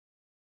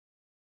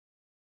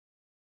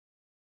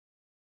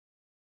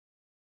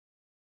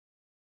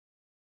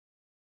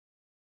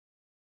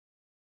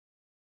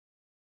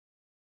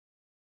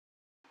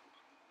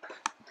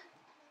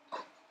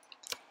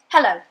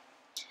Hello,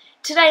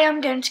 today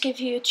I'm going to give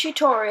you a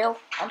tutorial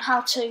on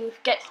how to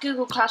get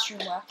Google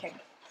Classroom working.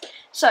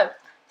 So,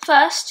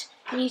 first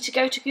you need to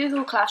go to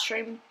Google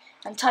Classroom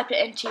and type it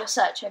into your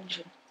search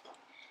engine.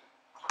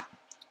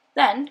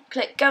 Then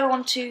click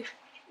Go to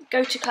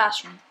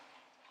Classroom.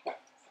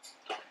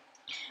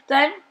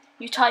 Then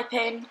you type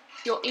in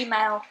your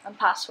email and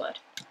password.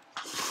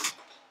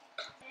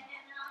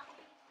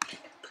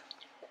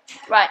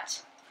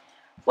 Right,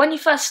 when you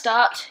first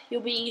start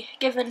you'll be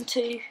given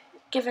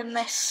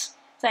this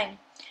thing.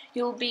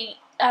 You'll be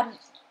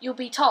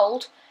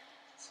told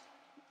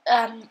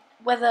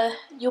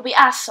you'll be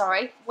asked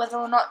whether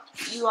or not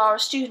you are a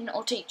student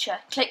or teacher.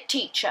 Click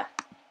Teacher,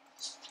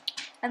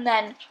 and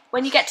then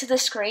when you get to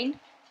this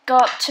screen, go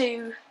up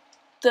to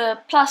the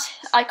plus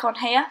icon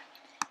here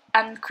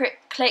and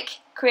click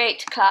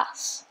Create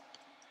Class.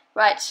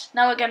 Right,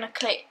 now we're going to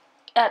click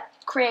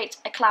Create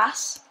a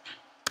Class.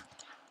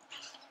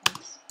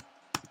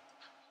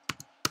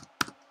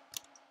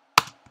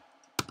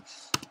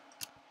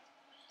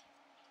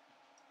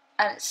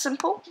 And it's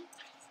simple.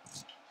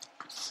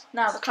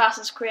 Now the class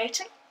is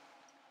creating.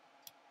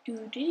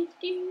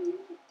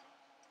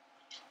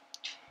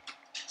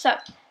 So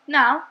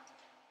now,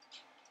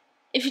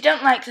 if you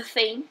don't like the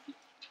theme,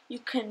 you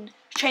can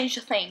change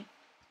the theme.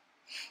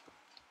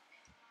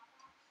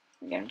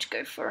 I'm going to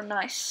go for a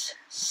nice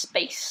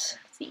space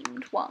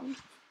themed one.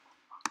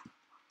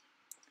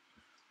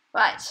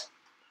 Right.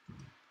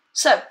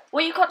 So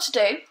what you've got to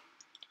do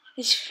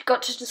is you've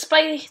got to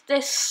display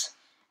this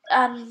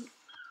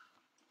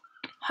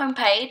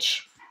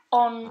homepage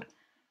on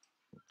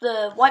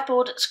the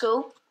whiteboard at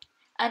school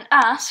and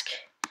ask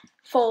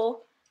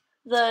for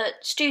the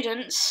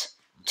students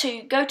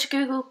to go to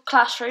Google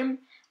Classroom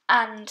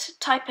and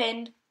type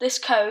in this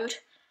code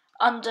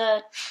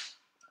under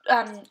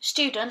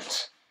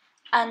student,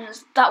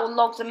 and that will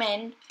log them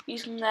in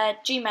using their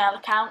Gmail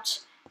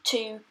account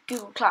to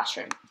Google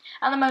Classroom.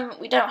 At the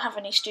moment we don't have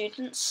any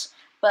students,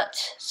 but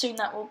soon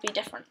that will be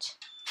different.